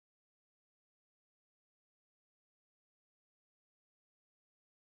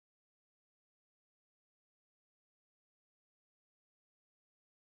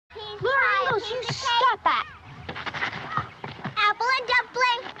Little Ingalls, you stop that. Apple and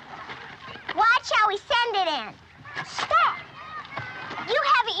dumpling. Watch how we send it in. Stop. You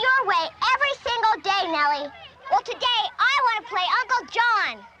have it your way every single day, Nellie. Well, today I want to play Uncle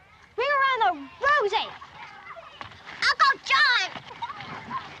John. Ring around the rosy. Uncle John!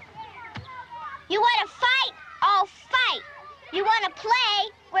 You want to fight? I'll fight. You want to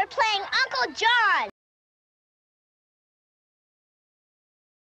play? We're playing Uncle John.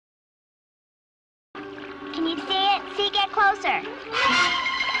 Can you see it? See, get closer.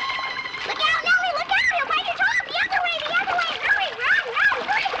 Look out, Nellie, look out! He'll bite your toe off. The other way, the other way. Hurry, run, run,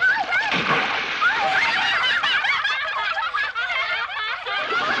 run,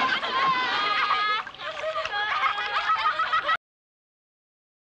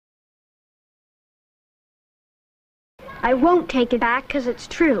 I won't take it back because it's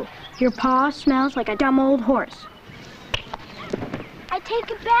true. Your paw smells like a dumb old horse. I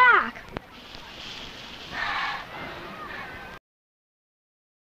take it back.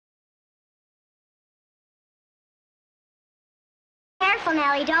 Careful,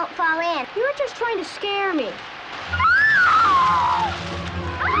 Nellie, don't fall in. You were just trying to scare me.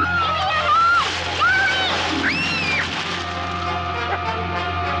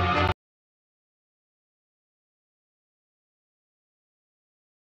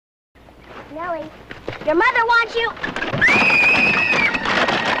 Nellie, your mother wants you.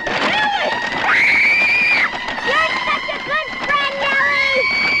 Nellie! You're such a good friend, Nellie!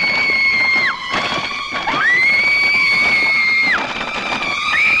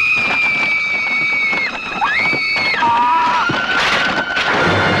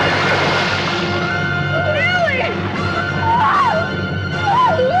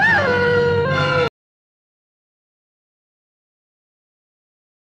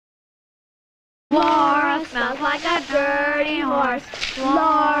 Laura smells like a dirty horse.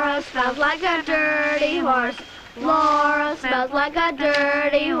 Laura smells like a dirty horse. Laura smells like a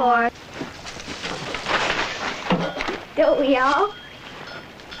dirty horse. Don't we all?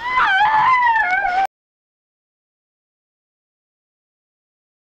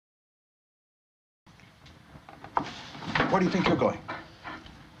 Where do you think you're going?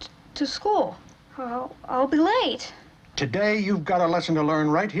 To school. I'll be late. Today, you've got a lesson to learn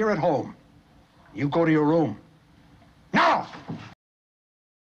right here at home. You go to your room. Now!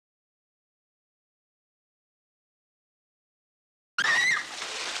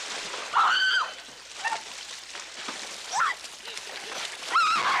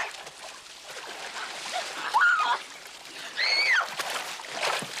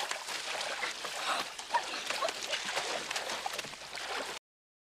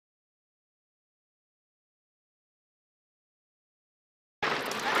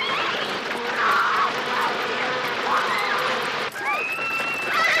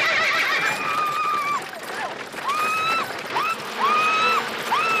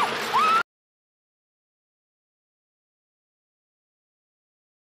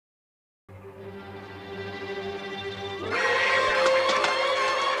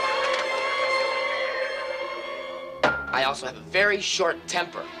 I also have a very short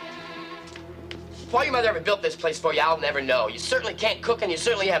temper. Why your mother ever built this place for you, I'll never know. You certainly can't cook, and you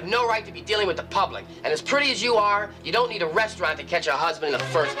certainly have no right to be dealing with the public. And as pretty as you are, you don't need a restaurant to catch a husband in the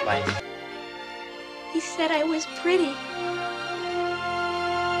first place. He said I was pretty.